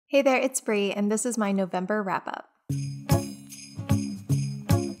Hey there, it's Bree, and this is my November wrap-up.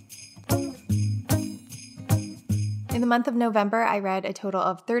 In the month of November, I read a total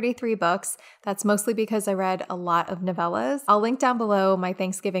of 33 books. That's mostly because I read a lot of novellas. I'll link down below my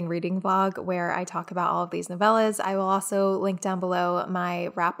Thanksgiving reading vlog where I talk about all of these novellas. I will also link down below my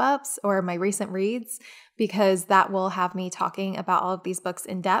wrap-ups or my recent reads, because that will have me talking about all of these books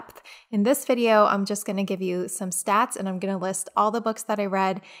in depth. In this video, I'm just going to give you some stats and I'm going to list all the books that I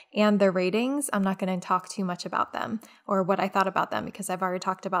read and their ratings. I'm not going to talk too much about them or what I thought about them because I've already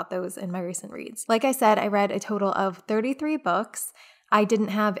talked about those in my recent reads. Like I said, I read a total of 33 books. I didn't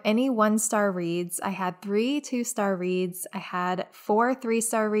have any 1-star reads. I had 3 2-star reads. I had 4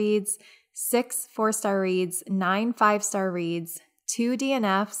 3-star reads, 6 4-star reads, 9 5-star reads, 2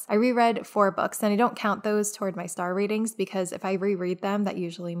 DNFs. I reread 4 books, and I don't count those toward my star ratings because if I reread them, that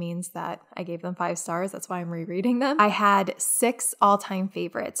usually means that I gave them 5 stars. That's why I'm rereading them. I had 6 all-time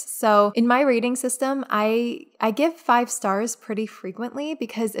favorites. So in my rating system, I give 5 stars pretty frequently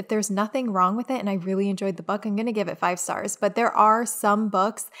because if there's nothing wrong with it and I really enjoyed the book, I'm going to give it 5 stars. But there are some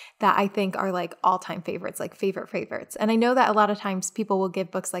books that I think are like all-time favorites, like favorite favorites. And I know that a lot of times people will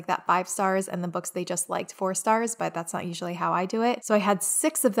give books like that 5 stars and the books they just liked 4 stars, but that's not usually how I do it. So I had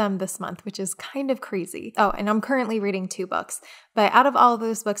 6 of them this month, which is kind of crazy. Oh, and I'm currently reading 2 books. But out of all of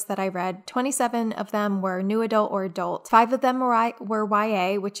those books that I read, 27 of them were new adult or adult. 5 of them were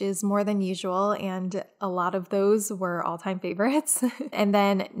YA, which is more than usual, and a lot of those were all-time favorites. And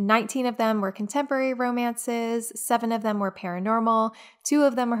then 19 of them were contemporary romances, 7 of them were paranormal, 2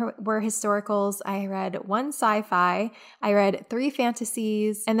 of them were historicals. I read 1 sci-fi, I read 3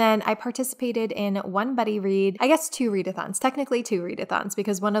 fantasies, and then I participated in 1 buddy read. I guess 2 readathons, technically 2 readathons,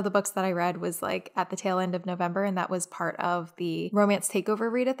 because one of the books that I read was like at the tail end of November, and that was part of the Romance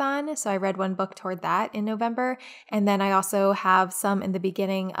Takeover readathon. So I read 1 book toward that in November, and then I also have some in the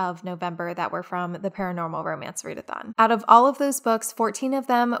beginning of November that were from the Paranormal Romance readathon. Out of all of those books, 14 of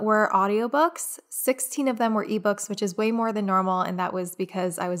them were audiobooks, 16 of them were ebooks, which is way more than normal, and that was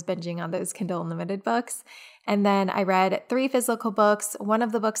because I was binging on those Kindle Unlimited books. And then I read 3 physical books. One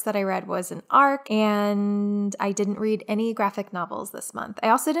of the books that I read was an ARC, and I didn't read any graphic novels this month. I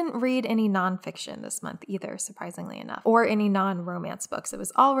also didn't read any nonfiction this month either, surprisingly enough, or any non-romance books. It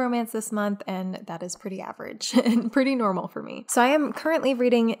was all romance this month, and that is pretty average and pretty normal for me. So I am currently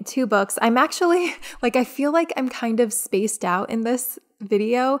reading 2 books. I'm actually, I feel like I'm kind of spaced out in this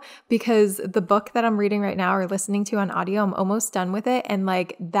video because the book that I'm reading right now or listening to on audio, I'm almost done with it, and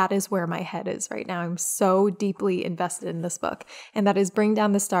that is where my head is right now. I'm so deeply invested in this book, and that is Bring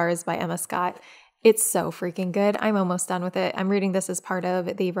Down the Stars by Emma Scott. It's so freaking good. I'm almost done with it. I'm reading this as part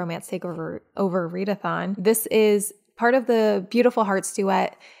of the Romance Takeover readathon. This is part of the Beautiful Hearts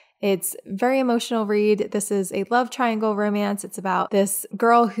duet. It's a very emotional read. This is a love triangle romance. It's about this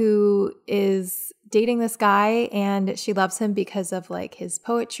girl who is dating this guy and she loves him because of his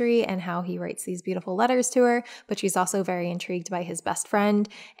poetry and how he writes these beautiful letters to her, but she's also very intrigued by his best friend,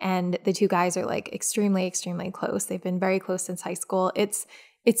 and the 2 guys are extremely, extremely close. They've been very close since high school. It's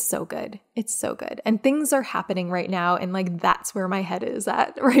so good. It's so good. And things are happening right now. And that's where my head is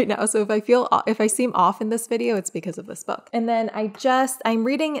at right now. So if I seem off in this video, it's because of this book. And then I'm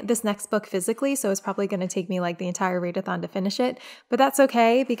reading this next book physically. So it's probably going to take me the entire readathon to finish it, but that's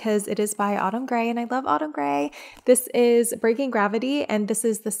okay because it is by Autumn Gray and I love Autumn Gray. This is Breaking Gravity. And this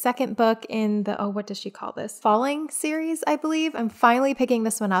is the 2nd book in the, what does she call this? Falling series, I believe. I'm finally picking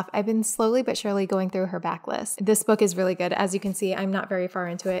this one up. I've been slowly but surely going through her backlist. This book is really good. As you can see, I'm not very far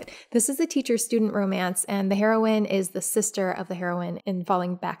into it. This is a teacher-student romance, and the heroine is the sister of the heroine in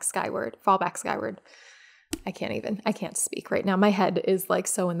Fall Back Skyward. I can't speak right now. My head is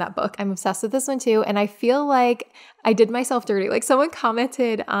so in that book. I'm obsessed with this one too, and I feel like I did myself dirty. Someone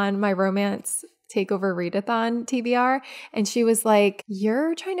commented on my Romance Takeover readathon TBR, and she was like,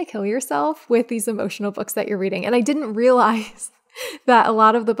 "You're trying to kill yourself with these emotional books that you're reading," and I didn't realize that a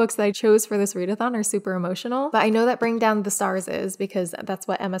lot of the books that I chose for this readathon are super emotional, but I know that Bring Down the Stars is because that's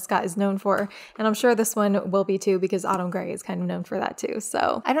what Emma Scott is known for, and I'm sure this one will be too because Autumn Gray is kind of known for that too.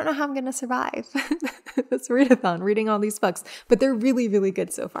 So I don't know how I'm gonna survive this readathon reading all these books, but they're really, really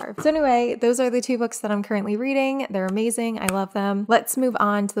good so far. So anyway, those are the 2 books that I'm currently reading. They're amazing. I love them. Let's move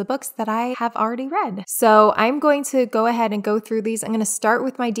on to the books that I have already read. So I'm going to go ahead and go through these. I'm going to start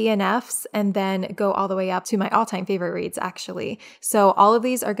with my DNFs and then go all the way up to my all-time favorite reads actually. So all of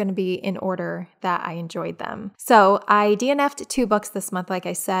these are going to be in order that I enjoyed them. So I DNF'd 2 books this month, like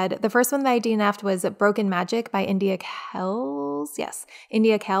I said. The first one that I DNF'd was Broken Magic by India Kells. Yes,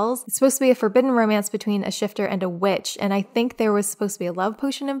 India Kells. It's supposed to be a forbidden romance between a shifter and a witch, and I think there was supposed to be a love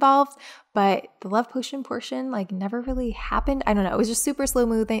potion involved, but the love potion portion like never really happened. I don't know. It was just super slow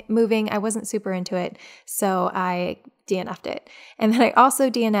moving. I wasn't super into it, so I DNF'd it. And then I also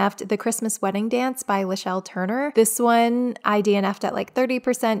DNF'd The Christmas Wedding Dance by Lachelle Turner. This one I DNF'd at like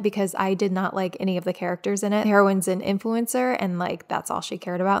 30% because I did not like any of the characters in it. The heroine's an influencer, and like that's all she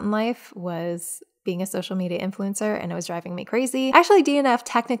cared about in life was being a social media influencer, and it was driving me crazy. I actually DNF'd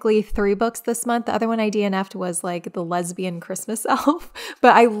technically 3 books this month. The other one I DNF'd was like The Lesbian Christmas Elf,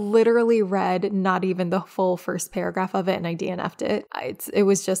 but I literally read not even the full first paragraph of it and I DNF'd it. It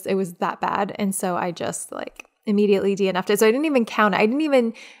was that bad. And so I just like immediately DNF'd it. So I didn't even count it. I didn't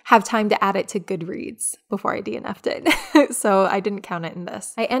even have time to add it to Goodreads before I DNF'd it. So I didn't count it in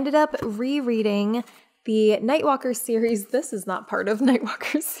this. I ended up rereading the Nightwalker series. This is not part of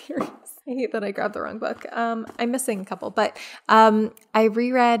Nightwalker series. I hate that I grabbed the wrong book. I'm missing a couple, but I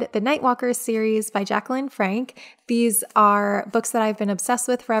reread the Nightwalker series by Jacqueline Frank. These are books that I've been obsessed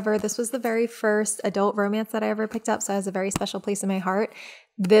with forever. This was the very first adult romance that I ever picked up, so it has a very special place in my heart.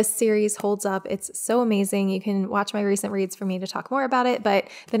 This series holds up. It's so amazing. You can watch my recent reads for me to talk more about it, but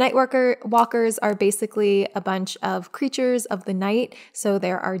the Nightwalkers are basically a bunch of creatures of the night. So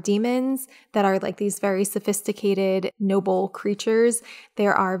there are demons that are like these very sophisticated, noble creatures.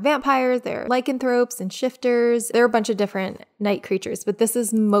 There are vampires, there are lycanthropes and shifters. There are a bunch of different night creatures, but this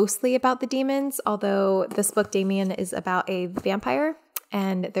is mostly about the demons, although this book, Damien, is about a vampire.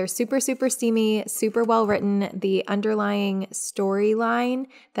 And they're super, super steamy, super well written. The underlying storyline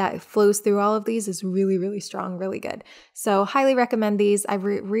that flows through all of these is really, really strong, really good. So highly recommend these. I've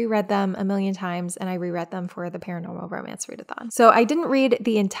reread them a million times, and I reread them for the Paranormal Romance Readathon. So I didn't read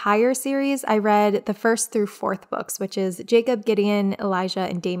the entire series. I read the 1st through 4th books, which is Jacob, Gideon, Elijah,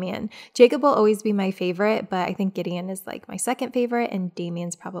 and Damien. Jacob will always be my favorite, but I think Gideon is like my second favorite, and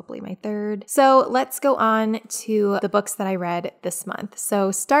Damien's probably my third. So let's go on to the books that I read this month.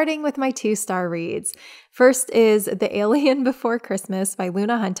 So starting with my 2-star reads. First is The Alien Before Christmas by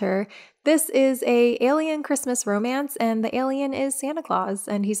Luna Hunter. This is a alien Christmas romance, and the alien is Santa Claus,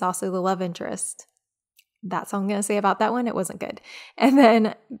 and he's also the love interest. That's all I'm going to say about that one. It wasn't good. And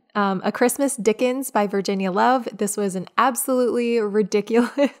then A Christmas Dickens by Virginia Love. This was an absolutely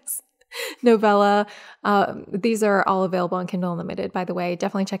ridiculous novella. These are all available on Kindle Unlimited, by the way.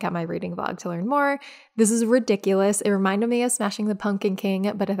 Definitely check out my reading vlog to learn more. This is ridiculous. It reminded me of Smashing the Pumpkin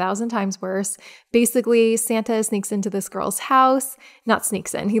King, but 1,000 times worse. Basically, Santa sneaks into this girl's house. Not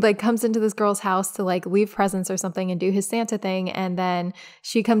sneaks in. He like comes into this girl's house to like leave presents or something and do his Santa thing. And then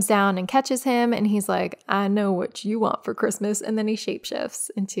she comes down and catches him. And he's like, I know what you want for Christmas. And then he shapeshifts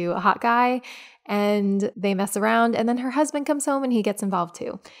into a hot guy. And they mess around, and then her husband comes home and he gets involved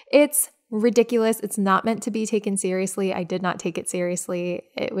too. It's ridiculous. It's not meant to be taken seriously. I did not take it seriously.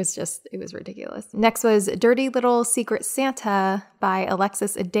 It was ridiculous. Next was Dirty Little Secret Santa by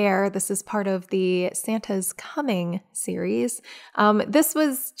Alexis Adair. This is part of the Santa's Coming series. This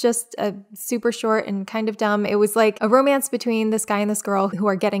was just a super short and kind of dumb. It was like a romance between this guy and this girl who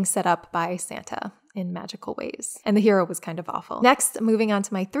are getting set up by Santa in magical ways. And the hero was kind of awful. Next, moving on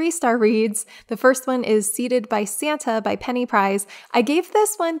to my 3-star reads. The first one is Seated by Santa by Penny Price. I gave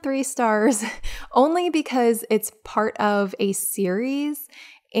this one 3 stars only because it's part of a series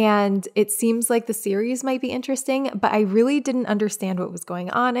and it seems like the series might be interesting, but I really didn't understand what was going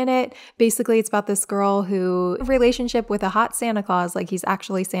on in it. Basically, it's about this girl who has a relationship with a hot Santa Claus, like he's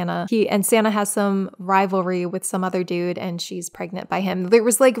actually Santa. And Santa has some rivalry with some other dude and she's pregnant by him. There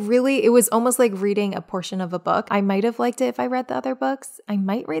was like really, it was almost like reading a portion of a book. I might have liked it if I read the other books. I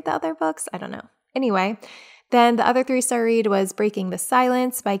might read the other books. I don't know. Anyway, then the other 3-star read was Breaking the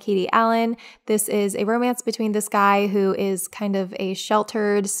Silence by Katie Allen. This is a romance between this guy who is kind of a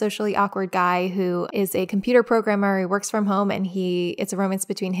sheltered, socially awkward guy who is a computer programmer. He works from home, and it's a romance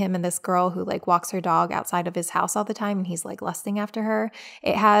between him and this girl who like walks her dog outside of his house all the time, and he's like lusting after her.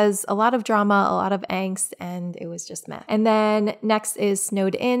 It has a lot of drama, a lot of angst, and it was just meh. And then next is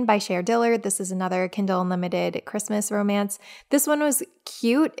Snowed In by Cher Dillard. This is another Kindle Unlimited Christmas romance. This one was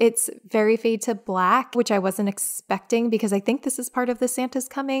cute. It's very fade to black, which I wasn't expecting because I think this is part of the Santa's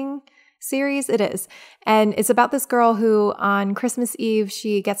Coming series. It is. And it's about this girl who on Christmas Eve,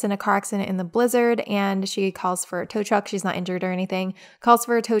 she gets in a car accident in the blizzard and she calls for a tow truck. She's not injured or anything. Calls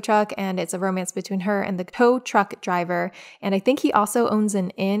for a tow truck, and it's a romance between her and the tow truck driver. And I think he also owns an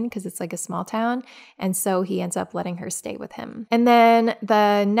inn because it's like a small town. And so he ends up letting her stay with him. And then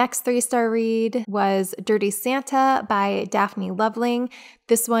the next 3-star read was Dirty Santa by Daphne Loveling.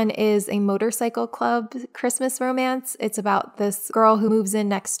 This one is a motorcycle club Christmas romance. It's about this girl who moves in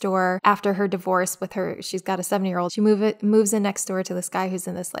next door after her divorce with her. She's got a 7-year-old. She moves in next door to this guy who's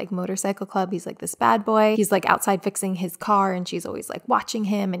in this like motorcycle club. He's like this bad boy. He's like outside fixing his car and she's always like watching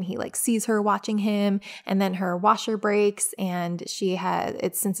him, and he like sees her watching him, and then her washer breaks and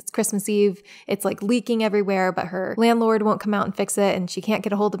since it's Christmas Eve, it's like leaking everywhere, but her landlord won't come out and fix it and she can't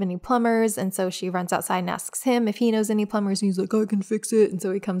get a hold of any plumbers, and so she runs outside and asks him if he knows any plumbers, and he's like, I can fix it. And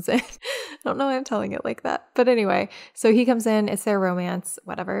so he comes in. I don't know why I'm telling it like that. But anyway, so he comes in, it's their romance,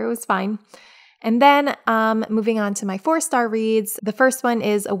 whatever, it was fine. And then moving on to my 4-star reads. The first one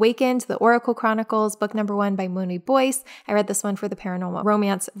is Awakened, The Oracle Chronicles, book number 1 by Moni Boyce. I read this one for the Paranormal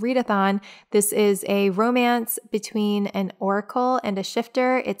Romance Readathon. This is a romance between an oracle and a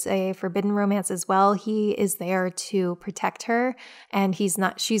shifter. It's a forbidden romance as well. He is there to protect her, and she's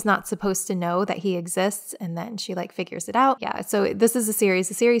not supposed to know that he exists, and then she like figures it out. Yeah, so this is a series.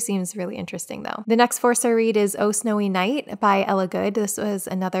 The series seems really interesting though. The next 4-star read is Oh Snowy Night by Ella Good. This was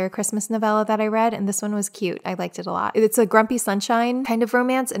another Christmas novella that I read, and this one was cute. I liked it a lot. It's a Grumpy Sunshine kind of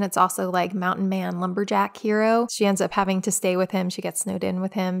romance, and it's also like mountain man lumberjack hero. She ends up having to stay with him. She gets snowed in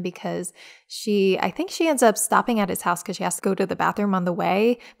with him because I think she ends up stopping at his house because she has to go to the bathroom on the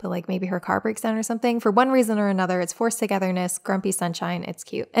way, but like maybe her car breaks down or something. For one reason or another, it's forced togetherness, Grumpy Sunshine. It's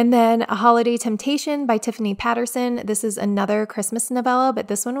cute. And then A Holiday Temptation by Tiffany Patterson. This is another Christmas novella, but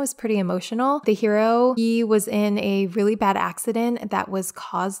this one was pretty emotional. The hero, he was in a really bad accident that was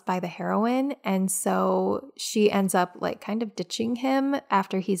caused by the heroine, and so she ends up like kind of ditching him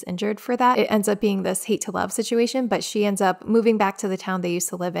after he's injured for that. It ends up being this hate to love situation, but she ends up moving back to the town they used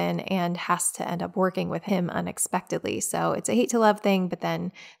to live in and has to end up working with him unexpectedly. So it's a hate to love thing, but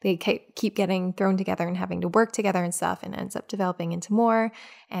then they keep getting thrown together and having to work together and stuff, and ends up developing into more.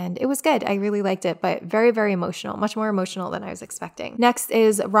 And it was good. I really liked it, but very, very emotional, much more emotional than I was expecting. Next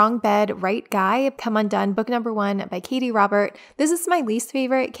is Wrong Bed, Right Guy, Come Undone, book number 1 by Katie Robert. This is my least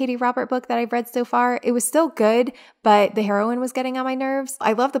favorite Katie Robert book that I've read so far. It was still good, but the heroine was getting on my nerves.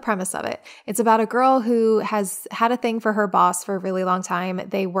 I love the premise of it. It's about a girl who has had a thing for her boss for a really long time.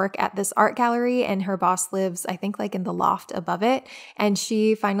 They work at this art gallery and her boss lives, I think, like in the loft above it. And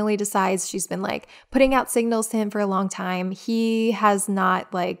she finally decides, she's been like putting out signals to him for a long time. He has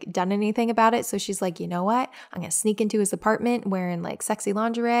not like done anything about it. So she's like, you know what? I'm going to sneak into his apartment wearing like sexy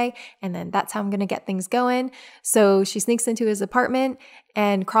lingerie, and then that's how I'm going to get things going. So she sneaks into his apartment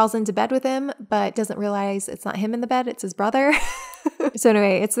and crawls into bed with him, but doesn't realize it's not him in the bed, it's his brother. So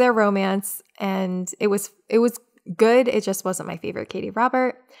anyway, it's their romance, and it was good. It just wasn't my favorite Katie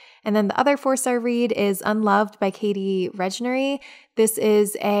Robert. And then the other 4-star read is Unloved by Katie Regnery. This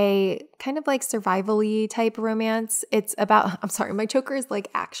is a kind of like survival-y type romance. It's about, I'm sorry, my choker is like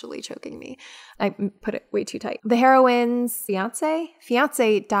actually choking me. I put it way too tight. The heroine's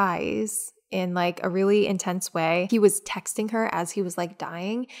fiance dies in like a really intense way. He was texting her as he was like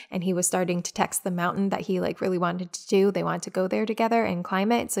dying, and he was starting to text the mountain that he like really wanted to do. They wanted to go there together and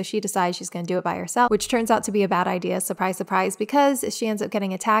climb it. So she decides she's going to do it by herself, which turns out to be a bad idea. Surprise, surprise, because she ends up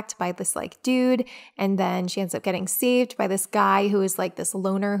getting attacked by this like dude, and then she ends up getting saved by this guy who is like this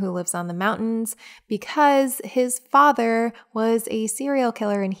loner who lives on the mountains because his father was a serial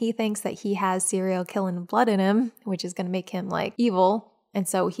killer, and he thinks that he has serial killing blood in him, which is going to make him like evil. And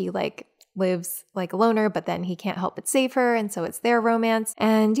so he like lives like a loner, but then he can't help but save her, and so it's their romance.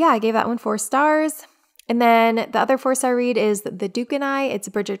 And yeah, I gave that one 4 stars. And then the other 4-star read is The Duke and I. It's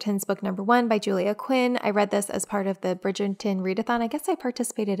Bridgerton's book number 1 by Julia Quinn. I read this as part of the Bridgerton readathon. I guess I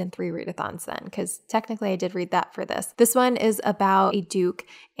participated in 3 readathons then, because technically I did read that for this. This one is about a duke,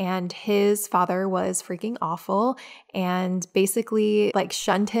 and his father was freaking awful and basically like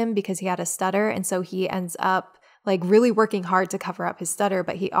shunned him because he had a stutter, and so he ends up like really working hard to cover up his stutter,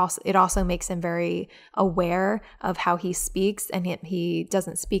 but it also makes him very aware of how he speaks, and he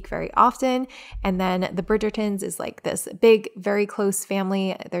doesn't speak very often. And then the Bridgertons is like this big, very close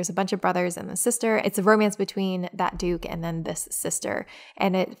family. There's a bunch of brothers and a sister. It's a romance between that duke and then this sister.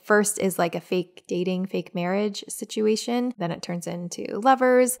 And it first is like a fake dating, fake marriage situation. Then it turns into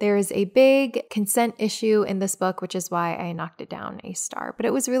lovers. There's a big consent issue in this book, which is why I knocked it down a star. But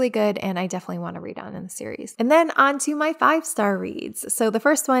it was really good, and I definitely want to read on in the series. And then then on to my 5-star reads. So the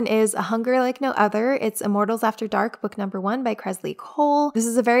first one is A Hunger Like No Other. It's Immortals After Dark, book number 1 by Kresley Cole. This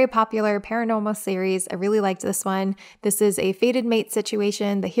is a very popular paranormal series. I really liked this one. This is a fated mate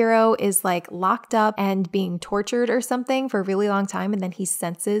situation. The hero is like locked up and being tortured or something for a really long time, and then he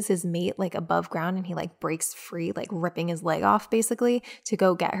senses his mate like above ground and he like breaks free, like ripping his leg off basically to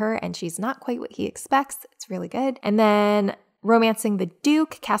go get her, and she's not quite what he expects. It's really good. And then Romancing the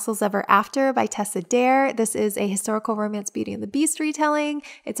Duke, Castles Ever After by Tessa Dare. This is a historical romance Beauty and the Beast retelling.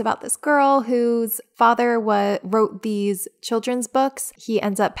 It's about this girl whose father wrote these children's books. He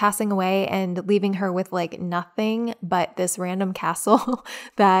ends up passing away and leaving her with like nothing but this random castle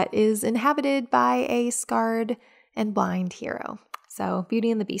that is inhabited by a scarred and blind hero. So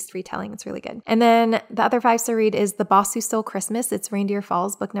Beauty and the Beast retelling, it's really good. And then the other 5-star read is The Boss Who Stole Christmas. It's Reindeer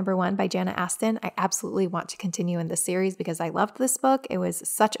Falls, book number 1 by Jana Aston. I absolutely want to continue in this series because I loved this book. It was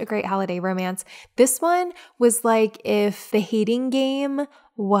such a great holiday romance. This one was like if The Hating Game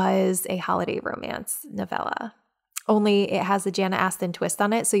was a holiday romance novella. Only it has a Jana Aston twist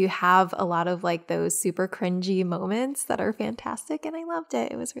on it. So you have a lot of like those super cringy moments that are fantastic. And I loved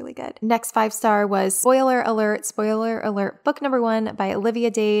it. It was really good. Next 5-star was Spoiler Alert, book number 1 by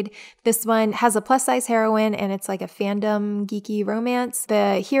Olivia Dade. This one has a plus size heroine and it's like a fandom geeky romance.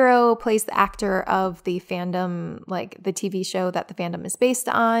 The hero plays the actor of the fandom, like the TV show that the fandom is based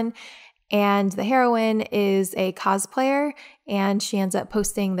on. And the heroine is a cosplayer, and she ends up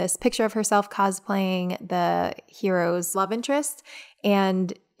posting this picture of herself cosplaying the hero's love interest,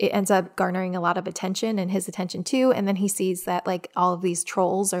 and it ends up garnering a lot of attention and his attention too. And then he sees that like all of these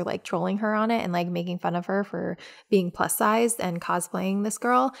trolls are like trolling her on it and like making fun of her for being plus sized and cosplaying this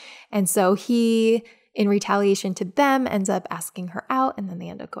girl. And so he, in retaliation to them, ends up asking her out, and then they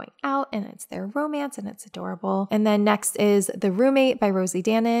end up going out, and it's their romance, and it's adorable. And then next is The Roommate by Rosie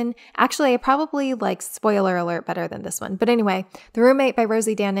Danon. Actually, I probably like Spoiler Alert better than this one. But anyway, The Roommate by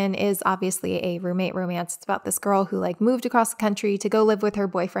Rosie Danon is obviously a roommate romance. It's about this girl who like moved across the country to go live with her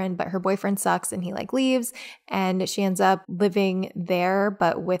boyfriend, but her boyfriend sucks and he like leaves, and she ends up living there,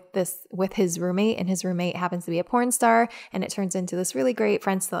 but with his roommate, and his roommate happens to be a porn star, and it turns into this really great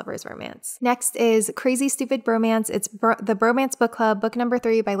friends to lovers romance. Next is Crazy Stupid Bromance. It's the Bromance Book Club, book number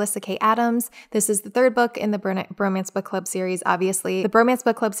 3 by Lissa K. Adams. This is the 3rd book in the Bromance Book Club series, obviously. The Bromance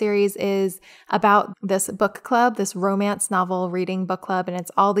Book Club series is about this book club, this romance novel reading book club, and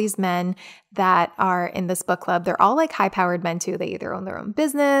it's all these men that are in this book club. They're all like high-powered men too. They either own their own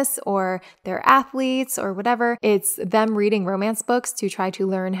business or they're athletes or whatever. It's them reading romance books to try to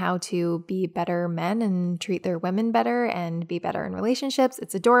learn how to be better men and treat their women better and be better in relationships.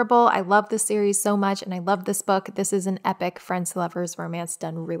 It's adorable. I love this series so much, and I love this book. This is an epic friends to lovers romance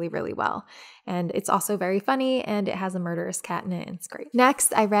done really, really well. And it's also very funny, and it has a murderous cat in it, and it's great.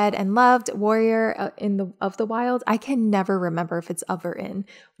 Next, I read and loved Warrior of the Wild. I can never remember if it's of or in.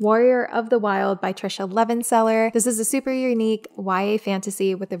 Warrior of the Wild by Trisha Levenseller. This is a super unique YA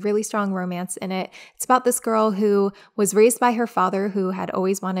fantasy with a really strong romance in it. It's about this girl who was raised by her father, who had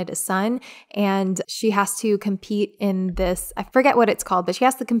always wanted a son, and she has to compete in this, I forget what it's called, but she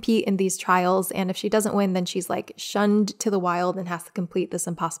has to compete in these trials, and if she doesn't win, then she's like shunned to the wild and has to complete this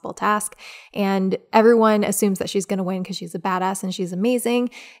impossible task. And everyone assumes that she's going to win because she's a badass and she's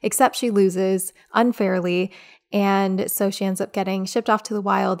amazing, except she loses unfairly. And so she ends up getting shipped off to the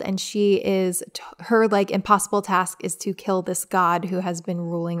wild, and her like impossible task is to kill this god who has been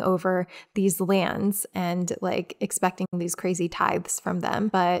ruling over these lands and like expecting these crazy tithes from them.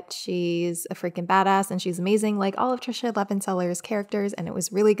 But she's a freaking badass and she's amazing, like all of Trisha Levenseller's characters, and it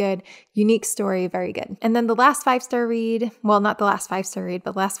was really good. Unique story, very good. And then the last 5-star read, well, not the last 5-star read,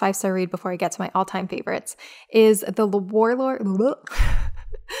 but last 5-star read before I get to my all-time favorites is The Warlord.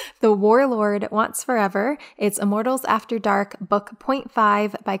 The Warlord Wants Forever. It's Immortals After Dark, book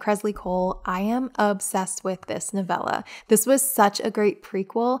 0.5 by Kresley Cole. I am obsessed with this novella. This was such a great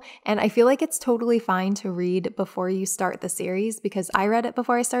prequel, and I feel like it's totally fine to read before you start the series because I read it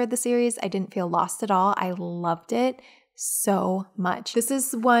before I started the series. I didn't feel lost at all. I loved it so much. This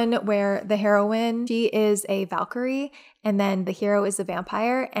is one where the heroine, she is a Valkyrie, and then the hero is a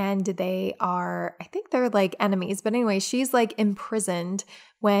vampire, and they are, I think they're like enemies, but anyway, she's like imprisoned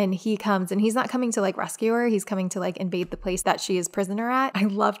when he comes, and he's not coming to like rescue her, he's coming to like invade the place that she is prisoner at. I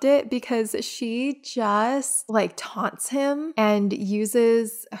loved it because she just like taunts him and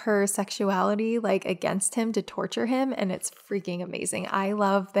uses her sexuality like against him to torture him, and it's freaking amazing. I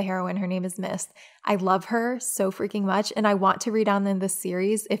love the heroine. Her name is Mist. I love her so freaking much, and I want to read on in this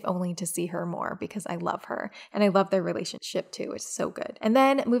series if only to see her more because I love her, and I love their relationship too. It's so good. And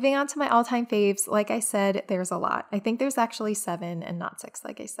then moving on to my all-time faves, like I said, there's a lot. I think there's actually 7 and not 6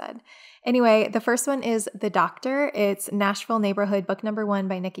 like I said. Anyway, the first one is The Doctor. It's Nashville Neighborhood, book number 1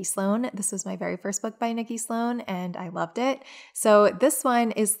 by Nikki Sloan. This was my very first book by Nikki Sloan, and I loved it. So this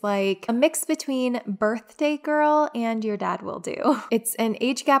one is like a mix between Birthday Girl and Your Dad Will Do. It's an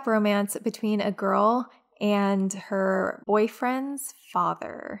age gap romance between a girl and her boyfriend's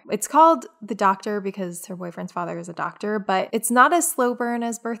father. It's called The Doctor because her boyfriend's father is a doctor, but it's not as slow burn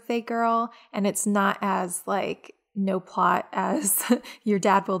as Birthday Girl, and it's not as like no plot as Your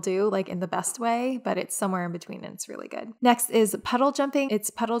Dad Will Do, like in the best way, but it's somewhere in between and it's really good. Next is Puddle Jumping. It's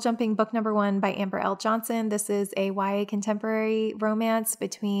Puddle Jumping, book number 1 by Amber L. Johnson. This is a YA contemporary romance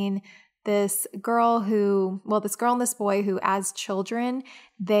between this girl and this boy who, as children,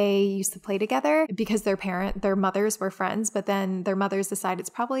 they used to play together because their mothers were friends, but then their mothers decide it's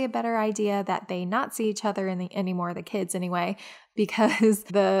probably a better idea that they not see each other anymore, the kids anyway, because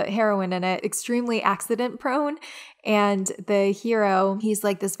the heroine in it, extremely accident prone, and the hero, he's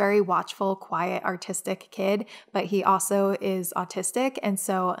like this very watchful, quiet, artistic kid, but he also is autistic. And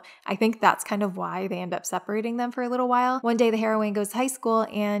so I think that's kind of why they end up separating them for a little while. One day the heroine goes to high school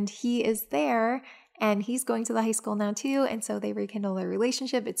and he is there, and he's going to the high school now too, and so they rekindle their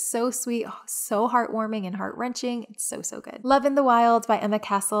relationship. It's so sweet, so heartwarming and heart-wrenching. It's so, so good. Love in the Wild by Emma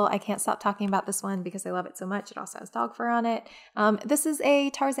Castle. I can't stop talking about this one because I love it so much. It also has dog fur on it. This is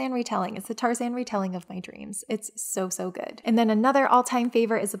a Tarzan retelling. It's the Tarzan retelling of my dreams. It's so, so good. And then another all-time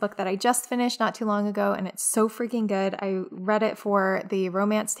favorite is a book that I just finished not too long ago, and it's so freaking good. I read it for the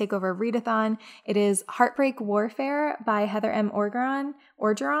Romance Takeover Readathon. It is Heartbreak Warfare by Heather M. Orgeron,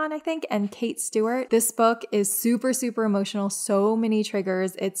 I think, and Kate Stewart. This book is super, super emotional. So many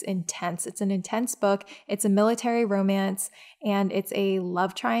triggers. It's intense. It's an intense book. It's a military romance, and it's a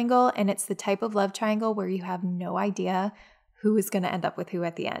love triangle, and it's the type of love triangle where you have no idea who is going to end up with who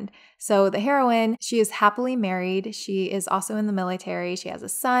at the end. So the heroine, she is happily married. She is also in the military. She has a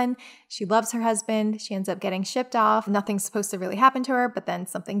son. She loves her husband. She ends up getting shipped off. Nothing's supposed to really happen to her, but then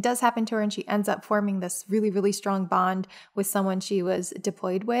something does happen to her, and she ends up forming this really, really strong bond with someone she was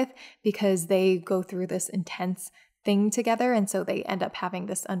deployed with because they go through this intense thing together, and so they end up having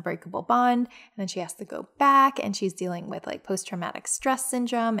this unbreakable bond. And then she has to go back, and she's dealing with like post-traumatic stress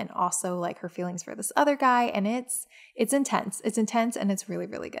syndrome and also like her feelings for this other guy, and it's intense. It's intense, and it's really,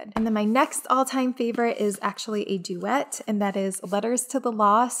 really good. And then my next all-time favorite is actually a duet, and that is Letters to the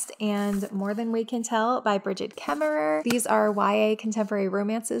Lost and More Than We Can Tell by Bridget Kemmerer. These are YA contemporary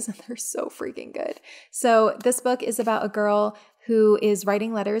romances, and they're so freaking good. So this book is about a girl who is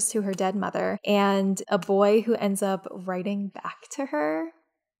writing letters to her dead mother and a boy who ends up writing back to her.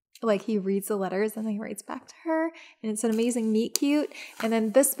 Like, he reads the letters and then he writes back to her, and it's an amazing meet cute. And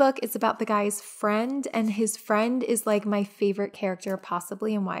then this book is about the guy's friend, and his friend is like my favorite character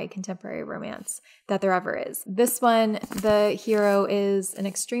possibly in YA contemporary romance that there ever is. This one, the hero is an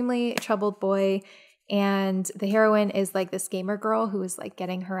extremely troubled boy, and the heroine is like this gamer girl who is like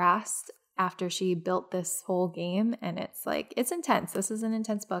getting harassed after she built this whole game, and it's like, it's intense. This is an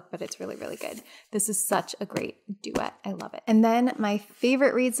intense book, but it's really, really good. This is such a great duet. I love it. And then my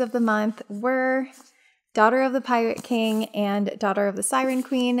favorite reads of the month were Daughter of the Pirate King and Daughter of the Siren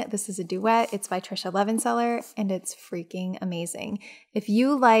Queen. This is a duet. It's by Trisha Levenseller, and it's freaking amazing. If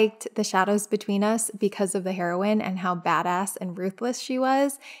you liked The Shadows Between Us because of the heroine and how badass and ruthless she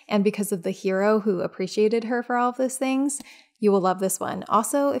was, and because of the hero who appreciated her for all of those things, you will love this one.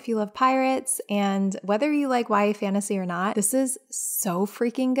 Also, if you love pirates, and whether you like YA fantasy or not, this is so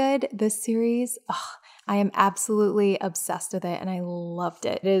freaking good. This series, I am absolutely obsessed with it, and I loved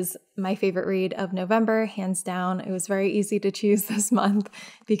it. It is my favorite read of November, hands down. It was very easy to choose this month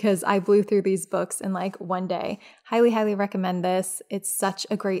because I blew through these books in like one day. Highly, highly recommend this. It's such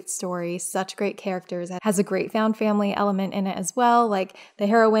a great story, such great characters. It has a great found family element in it as well. Like the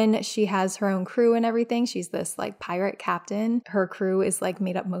heroine, she has her own crew and everything. She's this like pirate captain. Her crew is like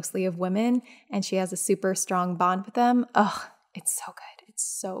made up mostly of women, and she has a super strong bond with them. It's so good. It's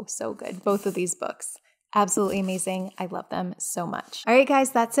so, so good. Both of these books. Absolutely amazing. I love them so much. All right,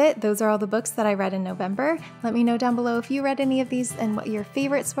 guys, that's it. Those are all the books that I read in November. Let me know down below if you read any of these and what your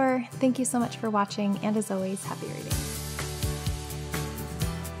favorites were. Thank you so much for watching, and as always, happy reading.